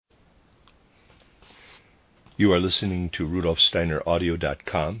You are listening to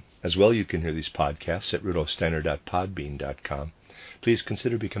RudolfSteinerAudio.com. As well, you can hear these podcasts at rudolfsteiner.podbean.com. Please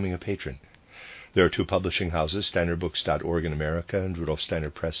consider becoming a patron. There are two publishing houses, steinerbooks.org in America and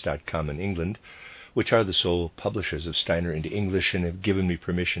rudolfsteinerpress.com in England, which are the sole publishers of Steiner into English and have given me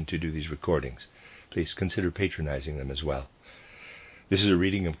permission to do these recordings. Please consider patronizing them as well. This is a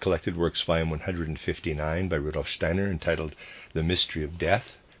reading of Collected Works, Volume 159 by Rudolf Steiner, entitled The Mystery of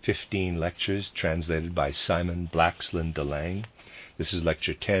Death, 15 lectures translated by Simon Blaxland de Lange. This is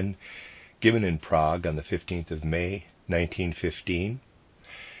Lecture 10, given in Prague on the 15th of May, 1915,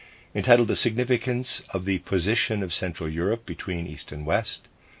 entitled The Significance of the Position of Central Europe between East and West,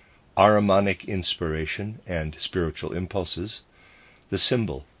 Ahrimanic Inspiration and Spiritual Impulses, the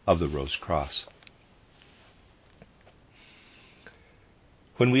Symbol of the Rose Cross.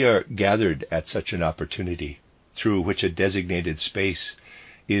 When we are gathered at such an opportunity, through which a designated space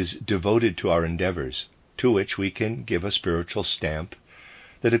is devoted to our endeavors, to which we can give a spiritual stamp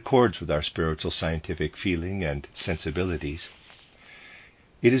that accords with our spiritual scientific feeling and sensibilities,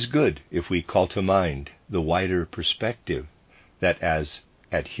 it is good if we call to mind the wider perspective that, as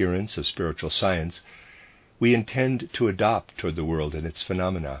adherents of spiritual science, we intend to adopt toward the world and its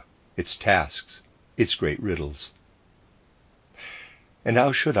phenomena, its tasks, its great riddles. And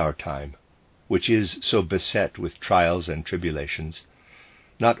how should our time, which is so beset with trials and tribulations,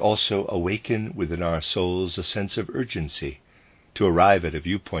 not also awaken within our souls a sense of urgency to arrive at a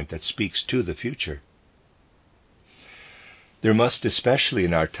viewpoint that speaks to the future? There must, especially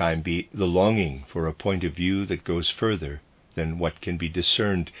in our time, be the longing for a point of view that goes further than what can be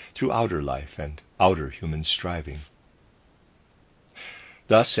discerned through outer life and outer human striving.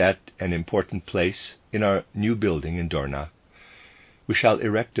 Thus, at an important place in our new building in Dornach, we shall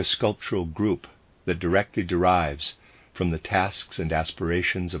erect a sculptural group that directly derives from the tasks and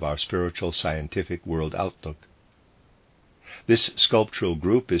aspirations of our spiritual scientific world outlook. This sculptural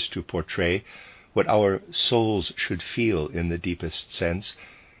group is to portray what our souls should feel in the deepest sense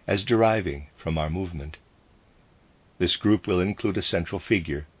as deriving from our movement. This group will include a central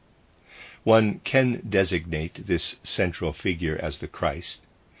figure. One can designate this central figure as the Christ.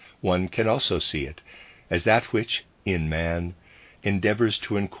 One can also see it as that which, in man, endeavors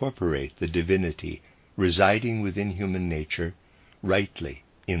to incorporate the divinity residing within human nature rightly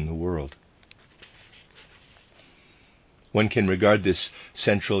in the world. One can regard this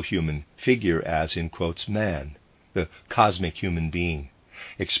central human figure as, in quotes, man, the cosmic human being,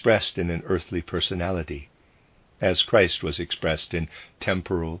 expressed in an earthly personality, as Christ was expressed in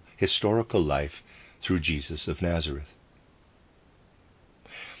temporal, historical life through Jesus of Nazareth.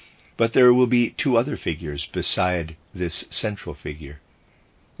 But there will be two other figures beside this central figure,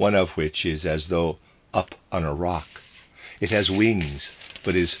 one of which is as though up on a rock. It has wings,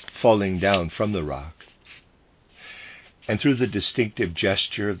 but is falling down from the rock. And through the distinctive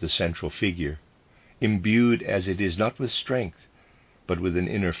gesture of the central figure, imbued as it is not with strength, but with an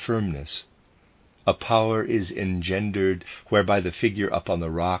inner firmness, a power is engendered whereby the figure up on the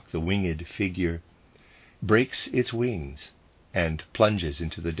rock, the winged figure, breaks its wings and plunges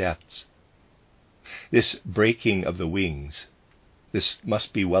into the depths. This breaking of the wings, this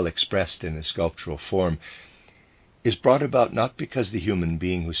must be well expressed in a sculptural form, is brought about not because the human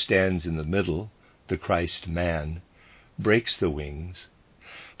being who stands in the middle, the Christ man, breaks the wings,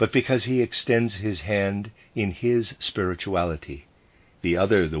 but because he extends his hand in his spirituality. The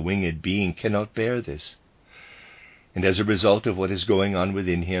other, the winged being, cannot bear this. And as a result of what is going on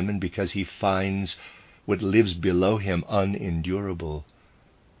within him, and because he finds what lives below him unendurable,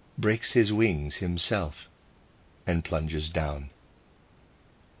 breaks his wings himself and plunges down.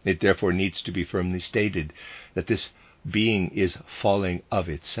 It therefore needs to be firmly stated that this being is falling of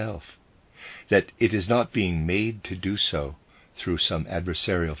itself, that it is not being made to do so through some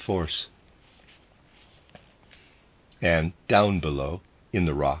adversarial force. And down below, in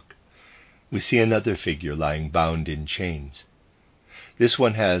the rock, we see another figure lying bound in chains. This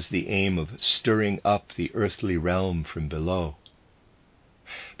one has the aim of stirring up the earthly realm from below.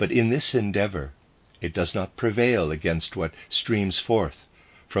 But in this endeavor, it does not prevail against what streams forth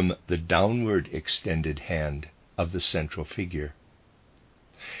from the downward extended hand of the central figure.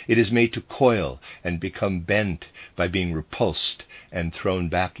 It is made to coil and become bent by being repulsed and thrown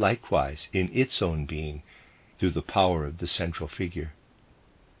back likewise in its own being through the power of the central figure.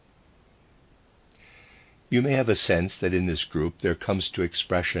 You may have a sense that in this group there comes to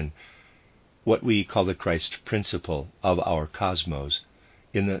expression what we call the Christ principle of our cosmos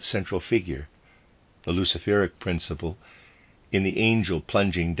in the central figure, the Luciferic principle in the angel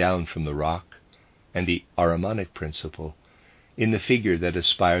plunging down from the rock, and the Ahrimanic principle in the figure that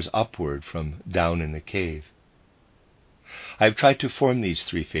aspires upward from down in the cave. I have tried to form these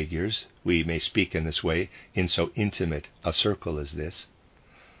three figures, we may speak in this way, in so intimate a circle as this,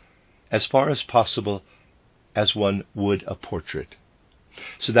 as far as possible as one would a portrait,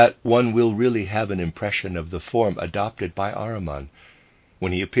 so that one will really have an impression of the form adopted by Ahriman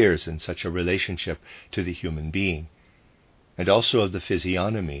when he appears in such a relationship to the human being, and also of the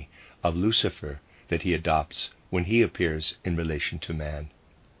physiognomy of Lucifer that he adopts when he appears in relation to man.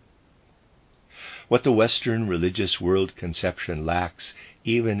 What the Western religious world conception lacks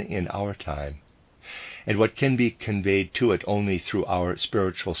even in our time, and what can be conveyed to it only through our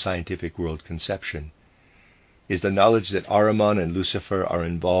spiritual scientific world conception, is the knowledge that Ahriman and Lucifer are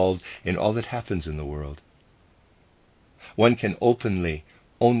involved in all that happens in the world. One can openly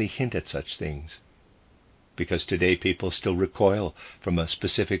only hint at such things, because today people still recoil from a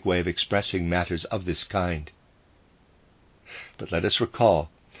specific way of expressing matters of this kind. But let us recall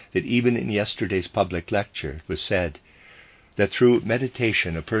that even in yesterday's public lecture it was said that through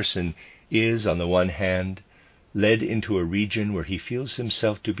meditation a person is, on the one hand, led into a region where he feels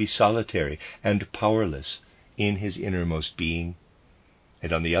himself to be solitary and powerless in his innermost being,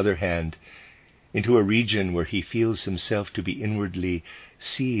 and on the other hand, into a region where he feels himself to be inwardly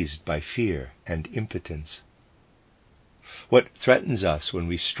seized by fear and impotence. What threatens us when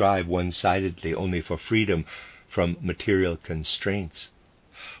we strive one-sidedly only for freedom from material constraints?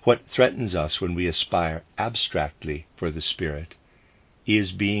 What threatens us when we aspire abstractly for the spirit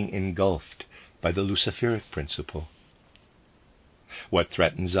is being engulfed by the Luciferic principle. What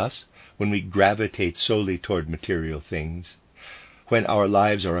threatens us when we gravitate solely toward material things, when our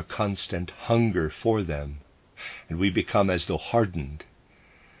lives are a constant hunger for them, and we become as though hardened,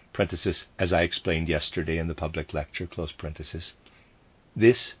 parenthesis, as I explained yesterday in the public lecture, close parenthesis.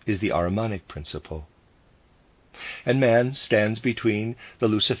 This is the Ahrimanic principle. And man stands between the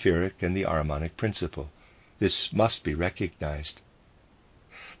Luciferic and the Ahrimanic principle. This must be recognized.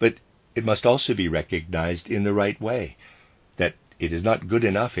 But it must also be recognized in the right way, that it is not good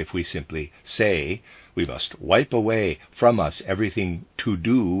enough if we simply say we must wipe away from us everything to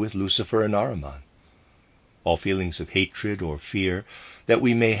do with Lucifer and Ahriman. All feelings of hatred or fear that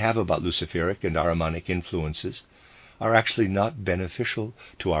we may have about Luciferic and Ahrimanic influences are actually not beneficial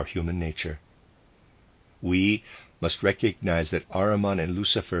to our human nature. We must recognize that Ahriman and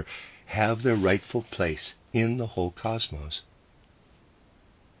Lucifer have their rightful place in the whole cosmos.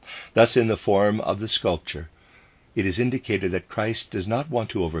 Thus, in the form of the sculpture, it is indicated that Christ does not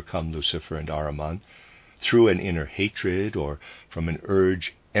want to overcome Lucifer and Ahriman through an inner hatred or from an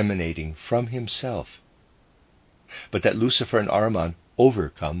urge emanating from himself, but that Lucifer and Ahriman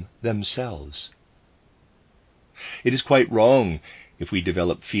overcome themselves. It is quite wrong if we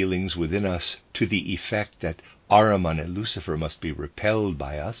develop feelings within us to the effect that Ahriman and Lucifer must be repelled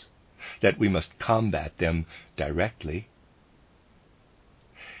by us, that we must combat them directly.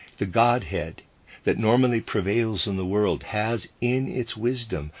 The Godhead that normally prevails in the world has, in its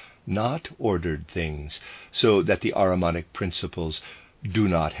wisdom, not ordered things so that the Ahrimanic principles do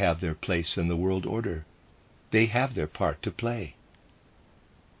not have their place in the world order. They have their part to play.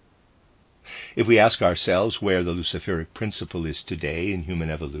 If we ask ourselves where the Luciferic principle is today in human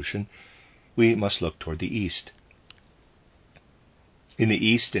evolution, we must look toward the East. In the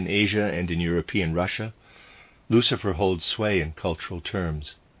East, in Asia, and in European Russia, Lucifer holds sway in cultural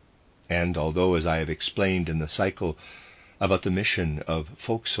terms. And although, as I have explained in the cycle about the mission of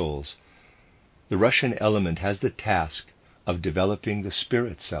folk souls, the Russian element has the task of developing the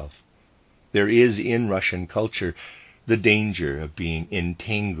spirit self, there is in Russian culture the danger of being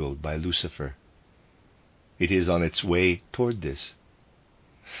entangled by Lucifer. It is on its way toward this.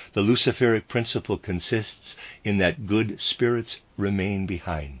 The Luciferic principle consists in that good spirits remain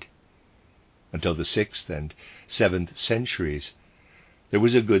behind. Until the 6th and 7th centuries, there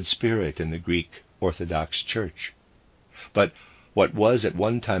was a good spirit in the Greek Orthodox Church. But what was at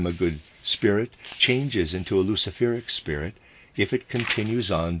one time a good spirit changes into a Luciferic spirit if it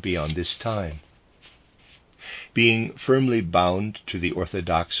continues on beyond this time. Being firmly bound to the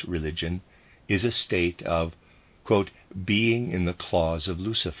Orthodox religion is a state of, quote, being in the claws of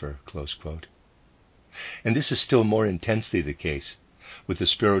Lucifer, close quote. And this is still more intensely the case with the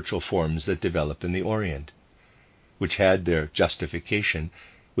spiritual forms that develop in the Orient, which had their justification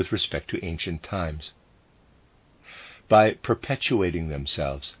with respect to ancient times. By perpetuating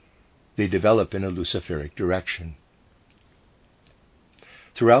themselves, they develop in a Luciferic direction.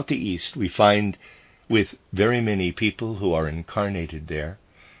 Throughout the East, we find with very many people who are incarnated there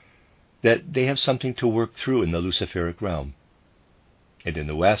that they have something to work through in the Luciferic realm. And in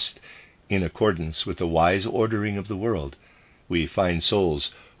the West, in accordance with the wise ordering of the world, we find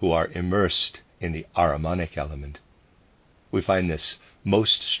souls who are immersed in the Ahrimanic element. We find this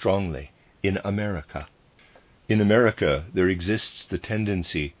most strongly in America. In America, there exists the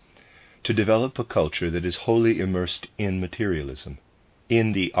tendency to develop a culture that is wholly immersed in materialism,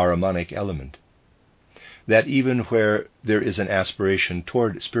 in the Ahrimanic element. That even where there is an aspiration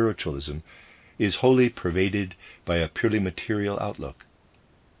toward spiritualism is wholly pervaded by a purely material outlook.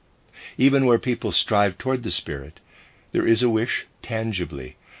 Even where people strive toward the spirit, there is a wish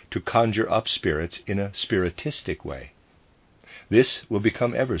tangibly to conjure up spirits in a spiritistic way. This will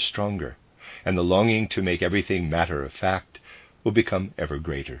become ever stronger, and the longing to make everything matter of fact will become ever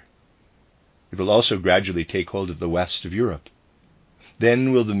greater. It will also gradually take hold of the west of Europe.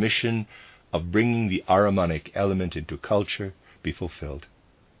 Then will the mission of bringing the Ahrimanic element into culture be fulfilled.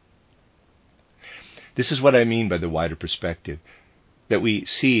 This is what I mean by the wider perspective, that we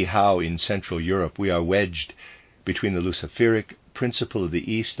see how in Central Europe we are wedged between the Luciferic principle of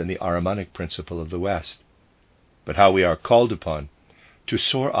the East and the Ahrimanic principle of the West, but how we are called upon to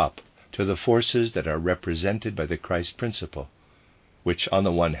soar up to the forces that are represented by the Christ principle, which on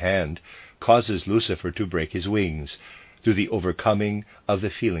the one hand causes Lucifer to break his wings through the overcoming of the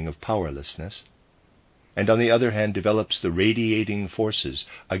feeling of powerlessness, and on the other hand develops the radiating forces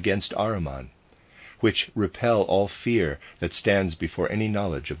against Ahriman, which repel all fear that stands before any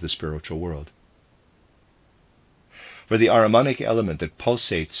knowledge of the spiritual world. For the Ahrimanic element that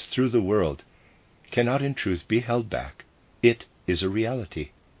pulsates through the world cannot in truth be held back. It is a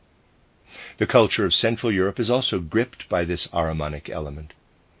reality. The culture of Central Europe is also gripped by this Ahrimanic element.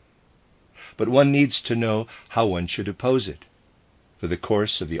 But one needs to know how one should oppose it, for the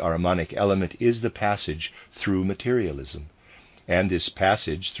course of the Ahrimanic element is the passage through materialism, and this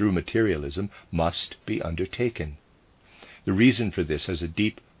passage through materialism must be undertaken. The reason for this has a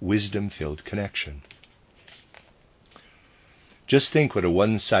deep, wisdom-filled connection. Just think what a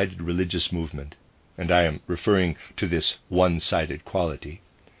one-sided religious movement, and I am referring to this one-sided quality,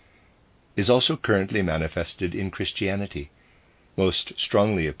 is also currently manifested in Christianity, most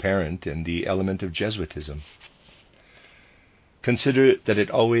strongly apparent in the element of Jesuitism. Consider that it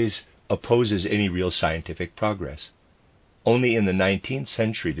always opposes any real scientific progress. Only in the 19th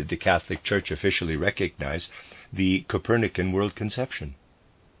century did the Catholic Church officially recognize the Copernican world conception.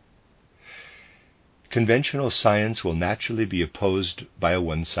 Conventional science will naturally be opposed by a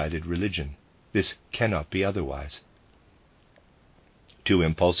one-sided religion. This cannot be otherwise. Two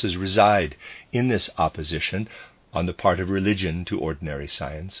impulses reside in this opposition on the part of religion to ordinary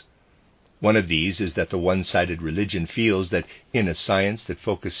science. One of these is that the one-sided religion feels that in a science that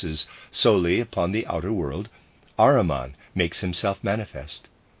focuses solely upon the outer world, Ahriman makes himself manifest.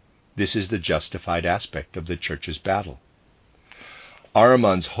 This is the justified aspect of the Church's battle.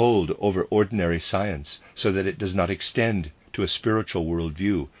 Ahriman's hold over ordinary science, so that it does not extend to a spiritual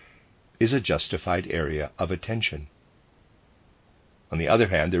worldview, is a justified area of attention. On the other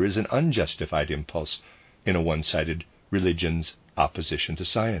hand, there is an unjustified impulse in a one-sided religion's opposition to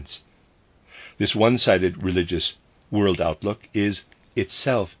science. This one-sided religious world outlook is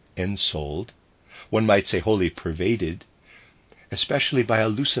itself ensouled, one might say wholly pervaded, especially by a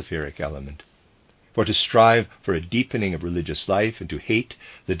Luciferic element. For to strive for a deepening of religious life and to hate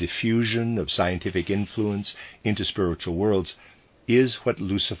the diffusion of scientific influence into spiritual worlds is what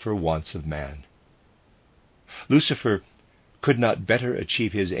Lucifer wants of man. Lucifer could not better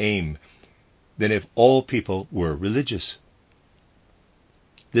achieve his aim than if all people were religious.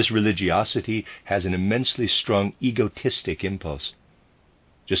 This religiosity has an immensely strong egotistic impulse.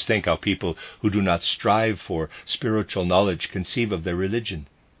 Just think how people who do not strive for spiritual knowledge conceive of their religion.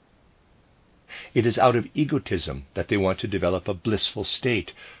 It is out of egotism that they want to develop a blissful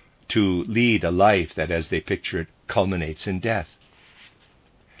state, to lead a life that, as they picture it, culminates in death.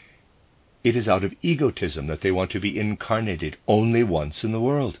 It is out of egotism that they want to be incarnated only once in the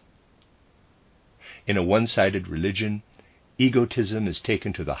world. In a one-sided religion, egotism is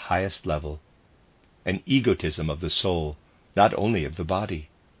taken to the highest level, an egotism of the soul, not only of the body.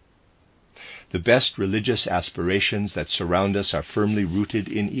 The best religious aspirations that surround us are firmly rooted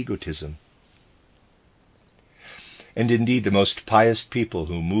in egotism. And indeed, the most pious people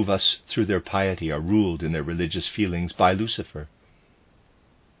who move us through their piety are ruled in their religious feelings by Lucifer.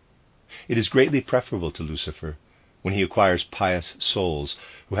 It is greatly preferable to Lucifer when he acquires pious souls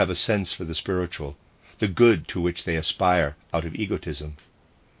who have a sense for the spiritual, the good to which they aspire out of egotism.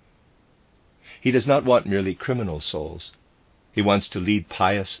 He does not want merely criminal souls. He wants to lead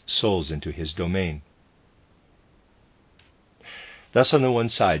pious souls into his domain. Thus, on the one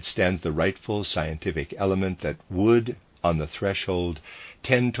side stands the rightful scientific element that would, on the threshold,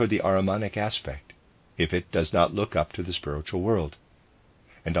 tend toward the Ahrimanic aspect, if it does not look up to the spiritual world.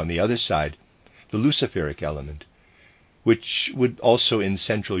 And on the other side, the Luciferic element, which would also in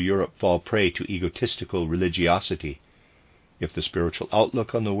Central Europe fall prey to egotistical religiosity if the spiritual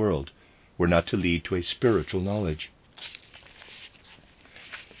outlook on the world were not to lead to a spiritual knowledge.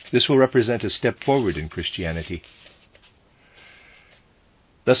 This will represent a step forward in Christianity.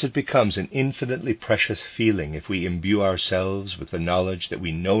 Thus it becomes an infinitely precious feeling if we imbue ourselves with the knowledge that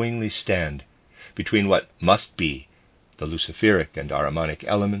we knowingly stand between what must be the Luciferic and Ahrimanic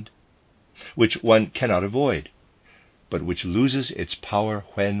element, which one cannot avoid, but which loses its power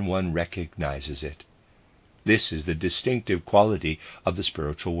when one recognizes it. This is the distinctive quality of the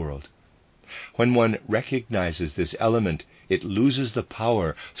spiritual world. When one recognizes this element, it loses the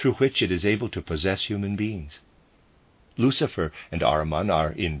power through which it is able to possess human beings. Lucifer and Ahriman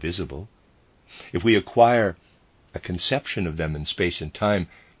are invisible. If we acquire a conception of them in space and time,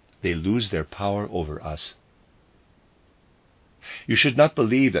 they lose their power over us. You should not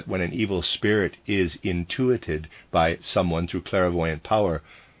believe that when an evil spirit is intuited by someone through clairvoyant power,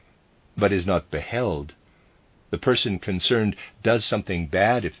 but is not beheld, the person concerned does something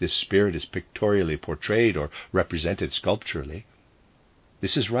bad if this spirit is pictorially portrayed or represented sculpturally.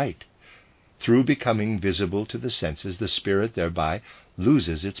 This is right. Through becoming visible to the senses, the spirit thereby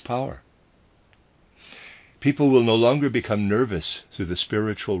loses its power. People will no longer become nervous through the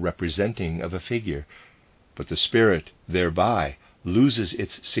spiritual representing of a figure, but the spirit thereby loses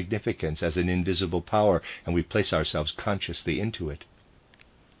its significance as an invisible power, and we place ourselves consciously into it.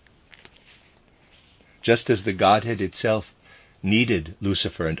 Just as the Godhead itself needed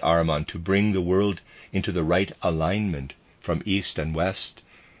Lucifer and Ahriman to bring the world into the right alignment from east and west,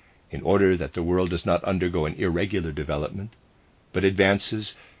 in order that the world does not undergo an irregular development, but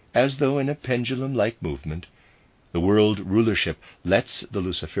advances as though in a pendulum-like movement, the world rulership lets the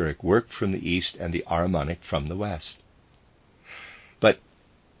Luciferic work from the east and the Ahrimanic from the west. But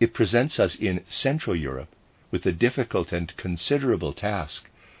it presents us in Central Europe with the difficult and considerable task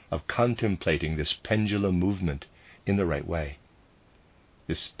of contemplating this pendulum movement in the right way.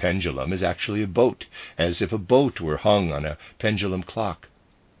 This pendulum is actually a boat, as if a boat were hung on a pendulum clock.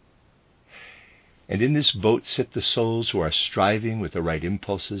 And in this boat sit the souls who are striving with the right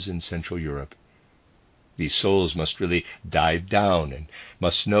impulses in Central Europe. These souls must really dive down and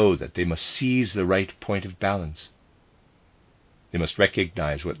must know that they must seize the right point of balance. They must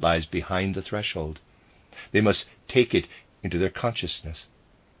recognize what lies behind the threshold. They must take it into their consciousness.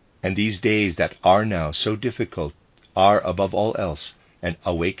 And these days that are now so difficult are, above all else, an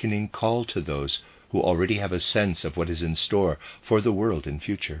awakening call to those who already have a sense of what is in store for the world in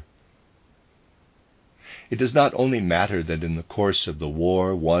future. It does not only matter that in the course of the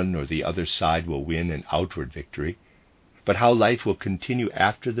war one or the other side will win an outward victory, but how life will continue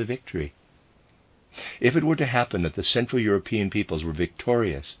after the victory. If it were to happen that the Central European peoples were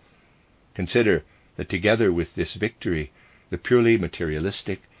victorious, consider that together with this victory, the purely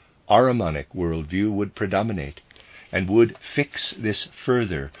materialistic, Ahrimanic worldview would predominate, and would fix this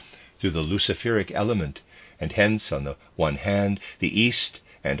further through the Luciferic element, and hence on the one hand the East,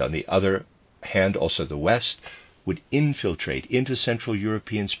 and on the other hand also the West, would infiltrate into Central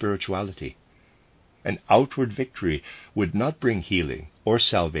European spirituality. An outward victory would not bring healing or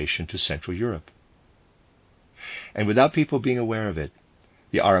salvation to Central Europe. And without people being aware of it,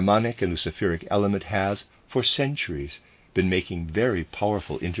 the Ahrimanic and Luciferic element has, for centuries, been making very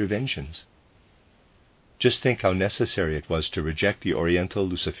powerful interventions. Just think how necessary it was to reject the Oriental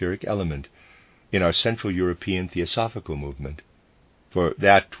Luciferic element in our Central European Theosophical movement, for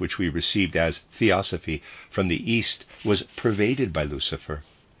that which we received as Theosophy from the East was pervaded by Lucifer,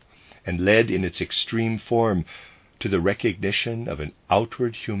 and led in its extreme form to the recognition of an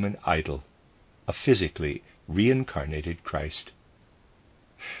outward human idol, a physically reincarnated Christ.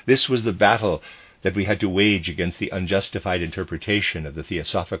 This was the battle that we had to wage against the unjustified interpretation of the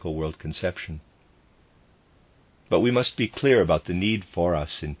Theosophical world conception. But we must be clear about the need for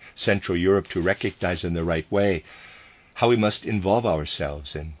us in Central Europe to recognize in the right way how we must involve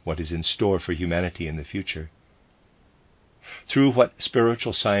ourselves in what is in store for humanity in the future. Through what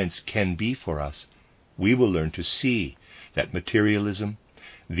spiritual science can be for us, we will learn to see that materialism,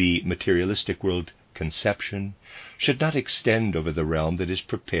 the materialistic world conception, should not extend over the realm that is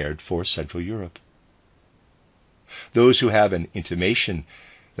prepared for Central Europe. Those who have an intimation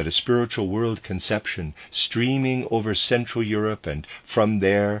that a spiritual world conception streaming over Central Europe and from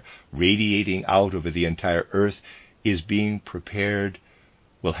there radiating out over the entire earth is being prepared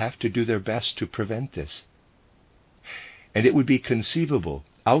will have to do their best to prevent this. And it would be conceivable,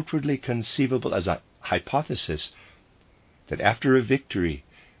 outwardly conceivable as a hypothesis, that after a victory,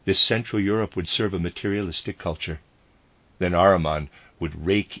 this Central Europe would serve a materialistic culture. Then Ahriman would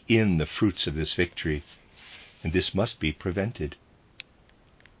rake in the fruits of this victory, and this must be prevented.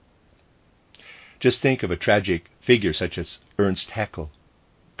 Just think of a tragic figure such as Ernst Haeckel.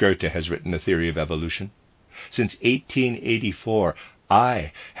 Goethe has written a theory of evolution. Since 1884,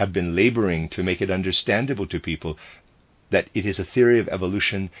 I have been laboring to make it understandable to people that it is a theory of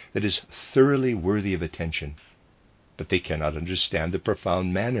evolution that is thoroughly worthy of attention. But they cannot understand the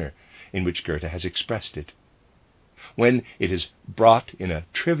profound manner in which Goethe has expressed it. When it is brought in a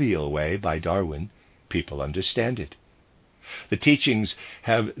trivial way by Darwin, people understand it. The teachings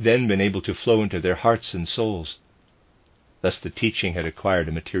have then been able to flow into their hearts and souls. Thus the teaching had acquired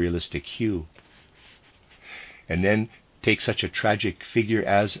a materialistic hue. And then take such a tragic figure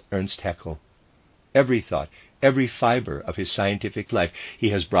as Ernst Haeckel. Every thought, every fiber of his scientific life he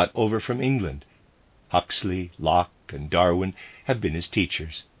has brought over from England. Huxley, Locke, and Darwin have been his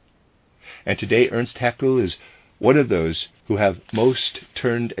teachers. And today Ernst Haeckel is one of those who have most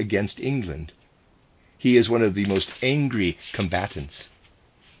turned against England. He is one of the most angry combatants.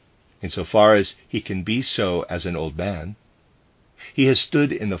 Insofar as he can be so as an old man, he has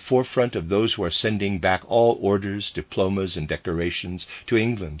stood in the forefront of those who are sending back all orders, diplomas, and decorations to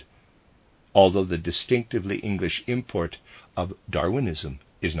England, although the distinctively English import of Darwinism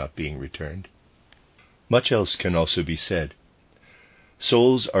is not being returned. Much else can also be said.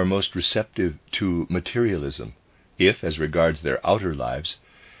 Souls are most receptive to materialism if, as regards their outer lives,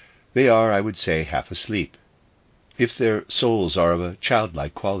 they are, I would say, half asleep, if their souls are of a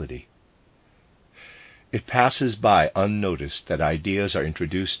childlike quality. It passes by unnoticed that ideas are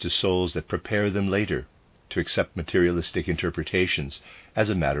introduced to souls that prepare them later to accept materialistic interpretations as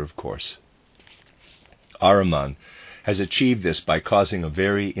a matter of course. Ahriman has achieved this by causing a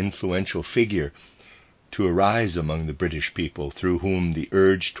very influential figure to arise among the British people, through whom the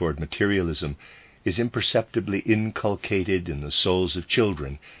urge toward materialism is imperceptibly inculcated in the souls of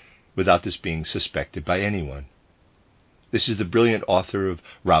children without this being suspected by anyone. This is the brilliant author of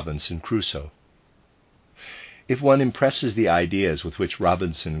Robinson Crusoe. If one impresses the ideas with which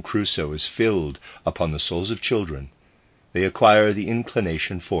Robinson Crusoe is filled upon the souls of children, they acquire the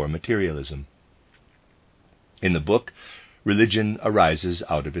inclination for materialism. In the book, religion arises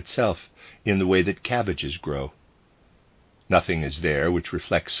out of itself, in the way that cabbages grow. Nothing is there which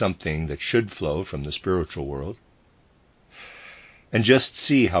reflects something that should flow from the spiritual world. And just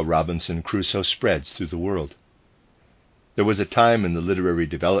see how Robinson Crusoe spreads through the world. There was a time in the literary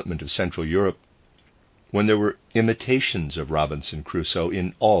development of Central Europe when there were imitations of Robinson Crusoe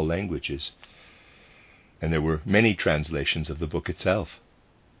in all languages, and there were many translations of the book itself.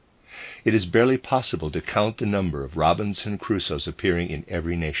 It is barely possible to count the number of Robinson Crusoes appearing in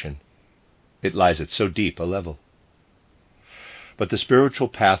every nation. It lies at so deep a level. But the spiritual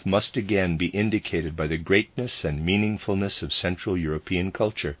path must again be indicated by the greatness and meaningfulness of Central European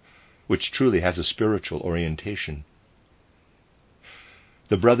culture, which truly has a spiritual orientation.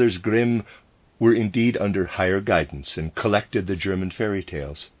 The brothers Grimm were indeed under higher guidance and collected the German fairy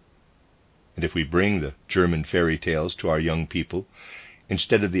tales. And if we bring the German fairy tales to our young people,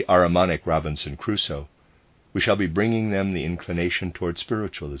 instead of the Ahrimanic Robinson Crusoe, we shall be bringing them the inclination toward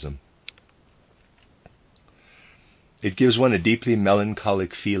spiritualism. It gives one a deeply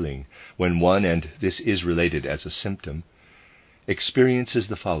melancholic feeling when one, and this is related as a symptom, experiences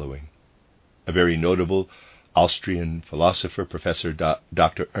the following. A very notable Austrian philosopher, Professor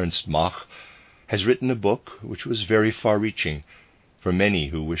Dr. Ernst Mach, has written a book which was very far-reaching for many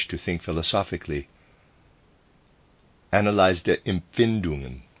who wish to think philosophically. Analyse der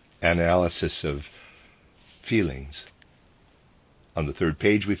Empfindungen, analysis of feelings. On the third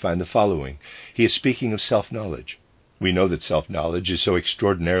page we find the following. He is speaking of self-knowledge. We know that self-knowledge is so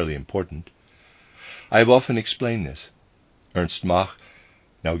extraordinarily important. I have often explained this. Ernst Mach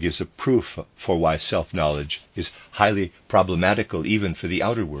now gives a proof for why self-knowledge is highly problematical even for the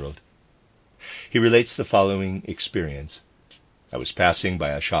outer world. He relates the following experience. I was passing by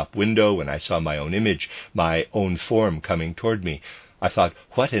a shop window when I saw my own image, my own form coming toward me. I thought,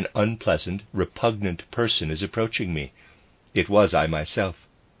 what an unpleasant, repugnant person is approaching me. It was I myself.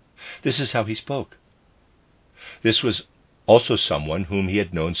 This is how he spoke. This was also someone whom he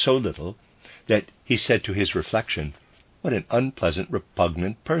had known so little that he said to his reflection, what an unpleasant,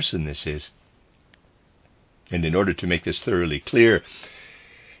 repugnant person this is. And in order to make this thoroughly clear,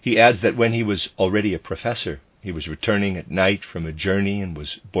 he adds that when he was already a professor, he was returning at night from a journey and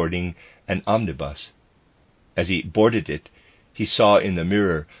was boarding an omnibus. As he boarded it, he saw in the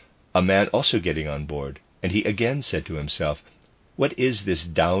mirror a man also getting on board, and he again said to himself, what is this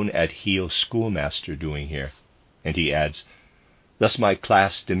down-at-heel schoolmaster doing here? And he adds, thus my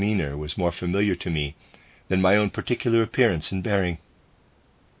class demeanor was more familiar to me than my own particular appearance and bearing.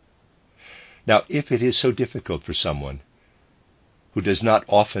 Now, if it is so difficult for someone who does not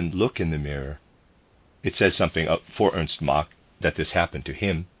often look in the mirror, it says something for Ernst Mach that this happened to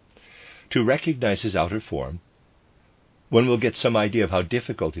him, to recognize his outer form, one will get some idea of how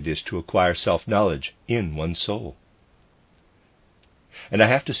difficult it is to acquire self-knowledge in one's soul. And I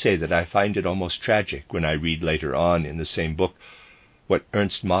have to say that I find it almost tragic when I read later on in the same book what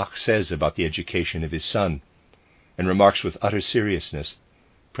Ernst Mach says about the education of his son, and remarks with utter seriousness,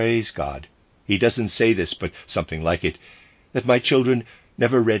 "Praise God, he doesn't say this, but something like it, that my children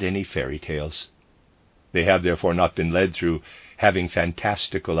never read any fairy tales. They have therefore not been led through having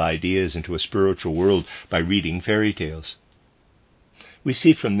fantastical ideas into a spiritual world by reading fairy tales." We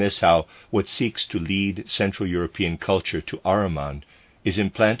see from this how what seeks to lead Central European culture to Ahriman is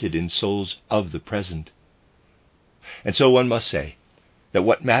implanted in souls of the present. And so one must say that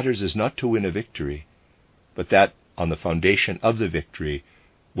what matters is not to win a victory, but that on the foundation of the victory,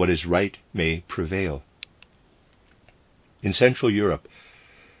 what is right may prevail. In Central Europe,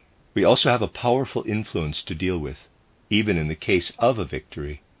 we also have a powerful influence to deal with, even in the case of a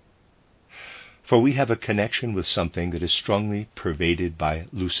victory. For we have a connection with something that is strongly pervaded by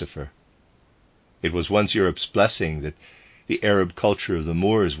Lucifer. It was once Europe's blessing that the Arab culture of the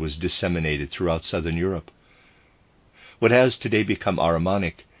Moors was disseminated throughout southern Europe. What has today become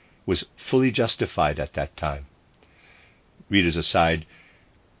Ahrimanic was fully justified at that time. Readers aside,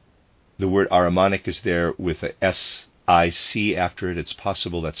 the word Ahrimanic is there with a S-I-C after it. It's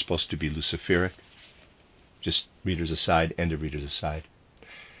possible that's supposed to be Luciferic. Just readers aside, end of readers aside.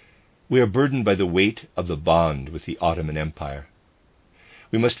 We are burdened by the weight of the bond with the Ottoman Empire.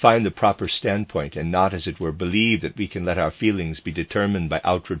 We must find the proper standpoint and not, as it were, believe that we can let our feelings be determined by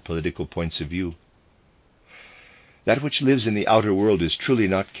outward political points of view. That which lives in the outer world is truly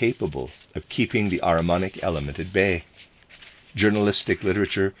not capable of keeping the Ahrimanic element at bay. Journalistic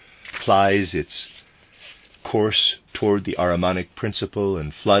literature plies its course toward the Ahrimanic principle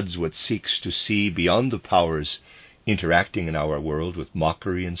and floods what seeks to see beyond the powers interacting in our world with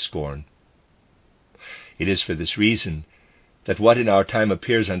mockery and scorn. It is for this reason that what in our time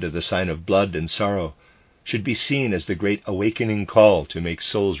appears under the sign of blood and sorrow should be seen as the great awakening call to make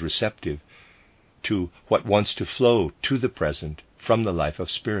souls receptive to what wants to flow to the present from the life of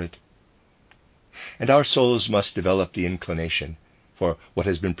spirit. And our souls must develop the inclination for what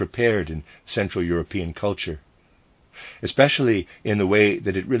has been prepared in Central European culture, especially in the way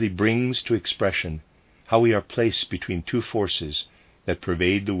that it really brings to expression how we are placed between two forces that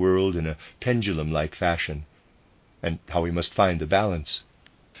pervade the world in a pendulum-like fashion, and how we must find the balance.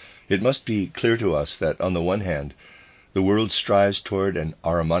 It must be clear to us that, on the one hand, the world strives toward an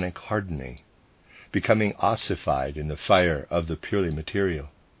Ahrimanic hardening, becoming ossified in the fire of the purely material.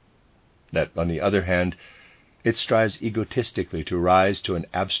 That, on the other hand, it strives egotistically to rise to an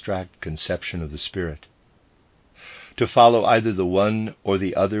abstract conception of the spirit. To follow either the one or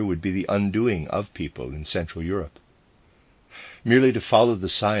the other would be the undoing of people in Central Europe. Merely to follow the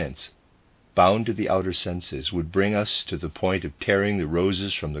science, bound to the outer senses, would bring us to the point of tearing the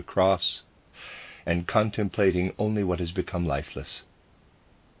roses from the cross and contemplating only what has become lifeless.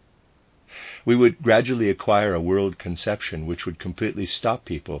 We would gradually acquire a world conception which would completely stop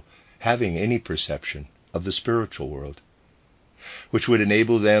people having any perception of the spiritual world, which would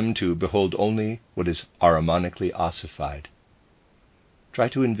enable them to behold only what is Ahrimanically ossified. Try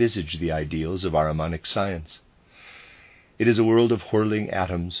to envisage the ideals of Ahrimanic science. It is a world of whirling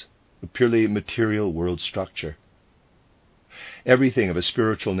atoms, a purely material world structure. Everything of a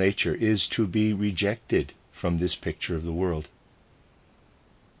spiritual nature is to be rejected from this picture of the world.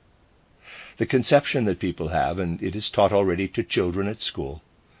 The conception that people have, and it is taught already to children at school,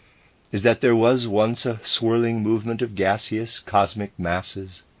 is that there was once a swirling movement of gaseous cosmic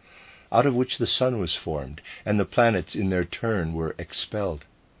masses, out of which the sun was formed, and the planets in their turn were expelled.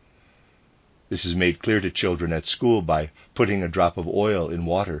 This is made clear to children at school by putting a drop of oil in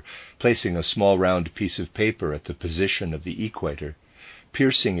water, placing a small round piece of paper at the position of the equator,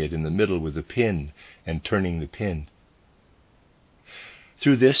 piercing it in the middle with a pin, and turning the pin.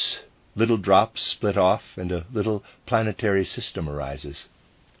 Through this, little drops split off, and a little planetary system arises.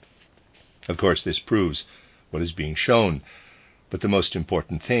 Of course, this proves what is being shown, but the most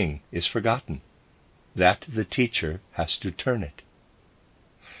important thing is forgotten, that the teacher has to turn it.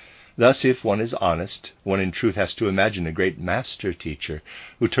 Thus, if one is honest, one in truth has to imagine a great master teacher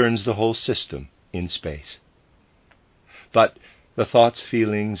who turns the whole system in space. But the thoughts,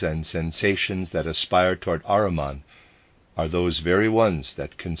 feelings, and sensations that aspire toward Ahriman are those very ones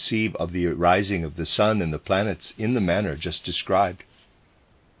that conceive of the rising of the sun and the planets in the manner just described.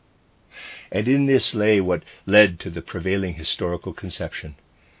 And in this lay what led to the prevailing historical conception.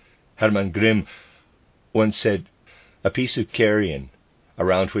 Hermann Grimm once said, "A piece of carrion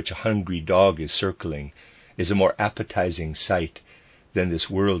around which a hungry dog is circling is a more appetizing sight than this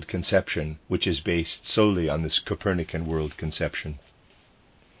world conception, which is based solely on this Copernican world conception."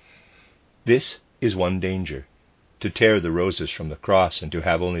 This is one danger, to tear the roses from the cross and to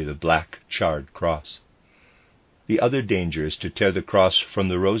have only the black, charred cross. The other danger is to tear the cross from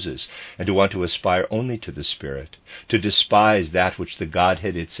the roses and to want to aspire only to the Spirit, to despise that which the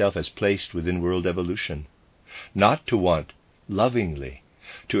Godhead itself has placed within world evolution, not to want lovingly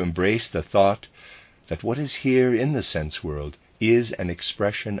to embrace the thought that what is here in the sense world is an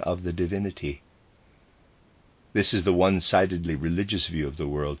expression of the divinity. This is the one-sidedly religious view of the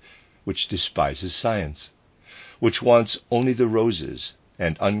world, which despises science, which wants only the roses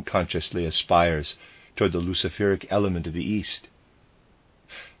and unconsciously aspires toward the luciferic element of the East,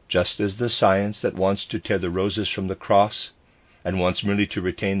 just as the science that wants to tear the roses from the cross and wants merely to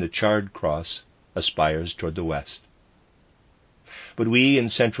retain the charred cross aspires toward the West. But we in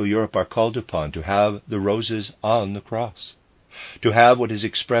Central Europe are called upon to have the roses on the cross, to have what is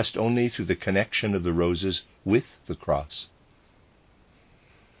expressed only through the connection of the roses with the cross.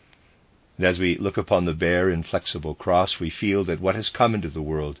 And as we look upon the bare, inflexible cross, we feel that what has come into the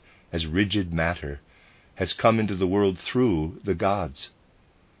world as rigid matter has come into the world through the gods.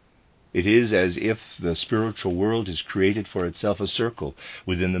 It is as if the spiritual world has created for itself a circle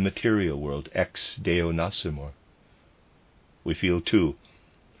within the material world, ex Deo nascimur. We feel, too,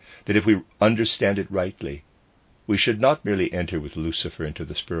 that if we understand it rightly, we should not merely enter with Lucifer into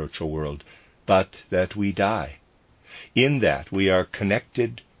the spiritual world, but that we die. In that we are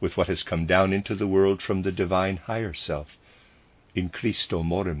connected with what has come down into the world from the divine higher self, in Christo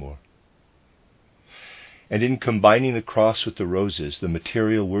morimur. And in combining the cross with the roses, the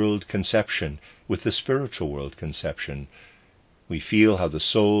material world conception with the spiritual world conception, we feel how the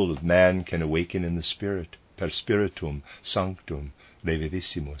soul of man can awaken in the Spirit, per spiritum sanctum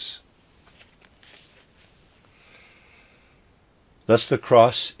reverissimus. Thus the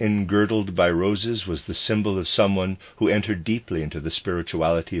cross, engirdled by roses, was the symbol of someone who entered deeply into the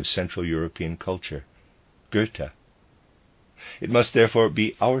spirituality of Central European culture, Goethe. It must therefore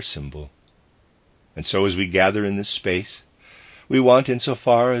be our symbol. And so as we gather in this space, we want,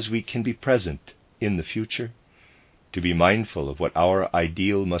 insofar as we can be present in the future, to be mindful of what our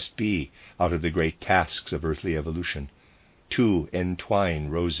ideal must be out of the great tasks of earthly evolution, to entwine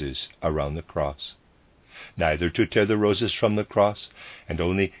roses around the cross. Neither to tear the roses from the cross and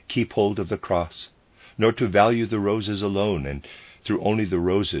only keep hold of the cross, nor to value the roses alone and through only the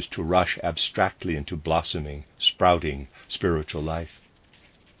roses to rush abstractly into blossoming, sprouting spiritual life.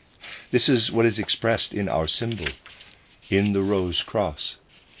 This is what is expressed in our symbol, in the rose cross,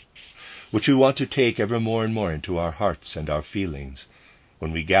 which we want to take ever more and more into our hearts and our feelings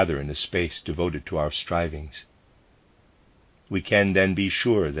when we gather in a space devoted to our strivings. We can then be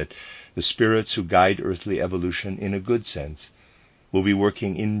sure that the spirits who guide earthly evolution in a good sense will be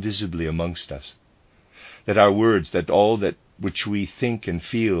working invisibly amongst us, that our words, that all that which we think and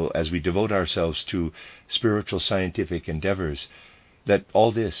feel as we devote ourselves to spiritual scientific endeavors, that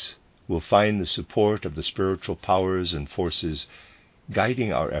all this will find the support of the spiritual powers and forces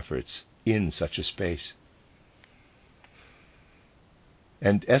guiding our efforts in such a space.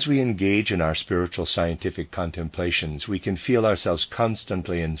 And as we engage in our spiritual scientific contemplations, we can feel ourselves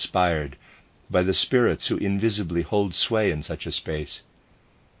constantly inspired by the spirits who invisibly hold sway in such a space.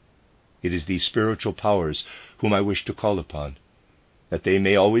 It is these spiritual powers whom I wish to call upon, that they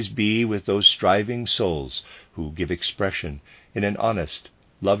may always be with those striving souls who give expression in an honest,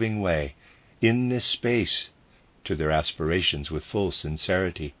 loving way in this space to their aspirations with full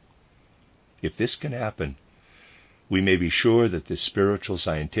sincerity. If this can happen, we may be sure that this spiritual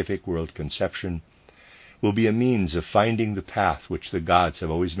scientific world conception will be a means of finding the path which the gods have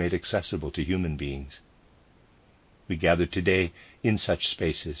always made accessible to human beings. We gather today in such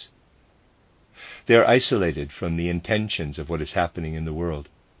spaces. They are isolated from the intentions of what is happening in the world.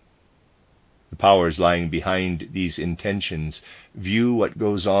 The powers lying behind these intentions view what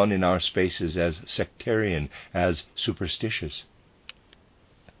goes on in our spaces as sectarian, as superstitious.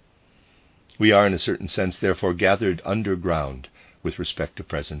 We are, in a certain sense, therefore, gathered underground with respect to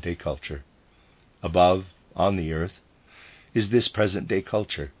present-day culture. Above, on the earth, is this present-day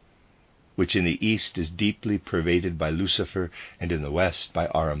culture, which in the east is deeply pervaded by Lucifer and in the west by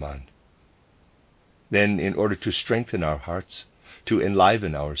Ahriman. Then, in order to strengthen our hearts, to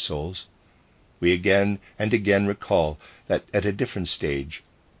enliven our souls, we again and again recall that at a different stage,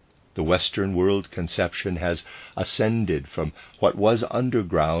 the Western world conception has ascended from what was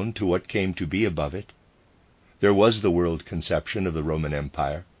underground to what came to be above it. There was the world conception of the Roman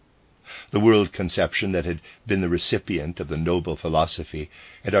Empire, the world conception that had been the recipient of the noble philosophy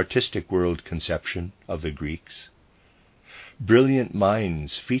and artistic world conception of the Greeks. Brilliant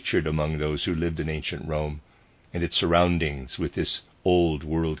minds featured among those who lived in ancient Rome and its surroundings with this old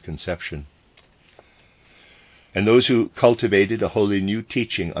world conception. And those who cultivated a wholly new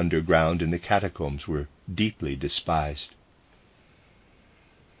teaching underground in the catacombs were deeply despised.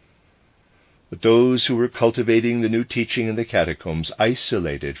 But those who were cultivating the new teaching in the catacombs,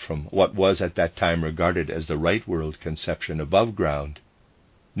 isolated from what was at that time regarded as the right world conception above ground,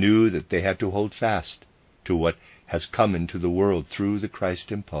 knew that they had to hold fast to what has come into the world through the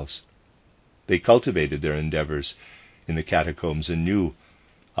Christ impulse. They cultivated their endeavors in the catacombs and knew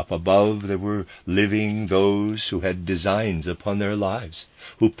up above there were living those who had designs upon their lives,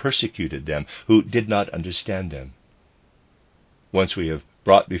 who persecuted them, who did not understand them. Once we have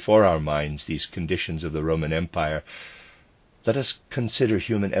brought before our minds these conditions of the Roman Empire, let us consider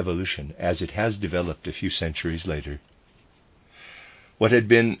human evolution as it has developed a few centuries later. What had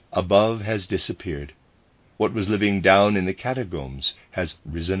been above has disappeared. What was living down in the catacombs has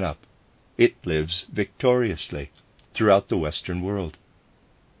risen up. It lives victoriously throughout the Western world.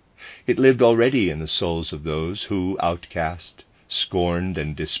 It lived already in the souls of those who, outcast, scorned,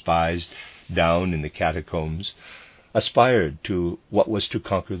 and despised down in the catacombs, aspired to what was to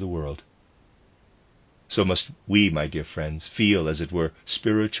conquer the world. So must we, my dear friends, feel, as it were,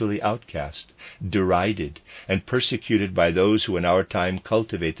 spiritually outcast, derided, and persecuted by those who in our time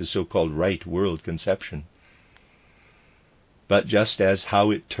cultivate the so-called right world conception. But just as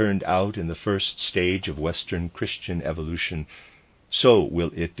how it turned out in the first stage of Western Christian evolution, so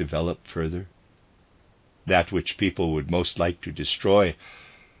will it develop further. That which people would most like to destroy,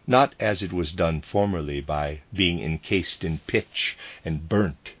 not as it was done formerly by being encased in pitch and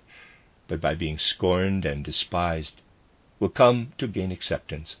burnt, but by being scorned and despised, will come to gain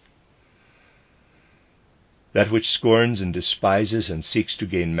acceptance. That which scorns and despises and seeks to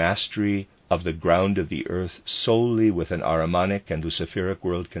gain mastery of the ground of the earth solely with an Ahrimanic and Luciferic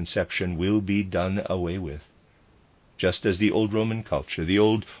world conception will be done away with, just as the old Roman culture, the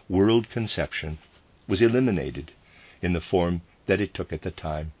old world conception, was eliminated in the form that it took at the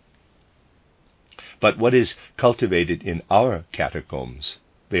time. But what is cultivated in our catacombs,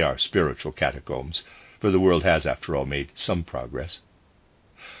 they are spiritual catacombs, for the world has, after all, made some progress.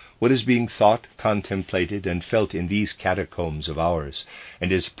 What is being thought, contemplated, and felt in these catacombs of ours,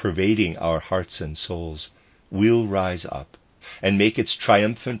 and is pervading our hearts and souls, will rise up and make its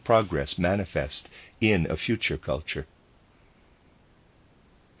triumphant progress manifest in a future culture.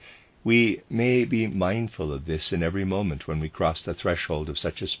 We may be mindful of this in every moment when we cross the threshold of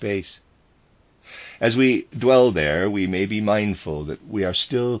such a space. As we dwell there, we may be mindful that we are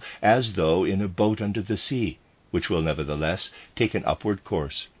still as though in a boat under the sea, which will nevertheless take an upward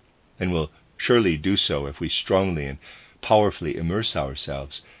course, and will surely do so if we strongly and powerfully immerse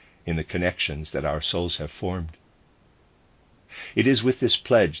ourselves in the connections that our souls have formed. It is with this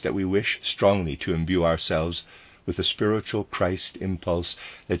pledge that we wish strongly to imbue ourselves with a spiritual Christ impulse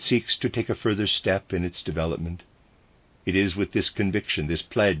that seeks to take a further step in its development. It is with this conviction, this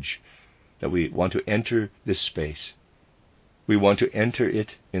pledge, that we want to enter this space. We want to enter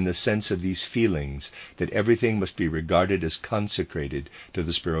it in the sense of these feelings that everything must be regarded as consecrated to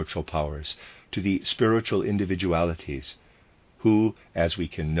the spiritual powers, to the spiritual individualities, who, as we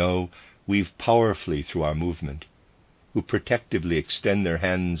can know, weave powerfully through our movement, who protectively extend their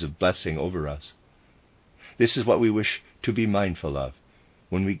hands of blessing over us. This is what we wish to be mindful of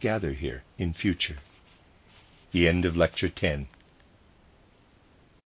when we gather here in future. The end of Lecture 10.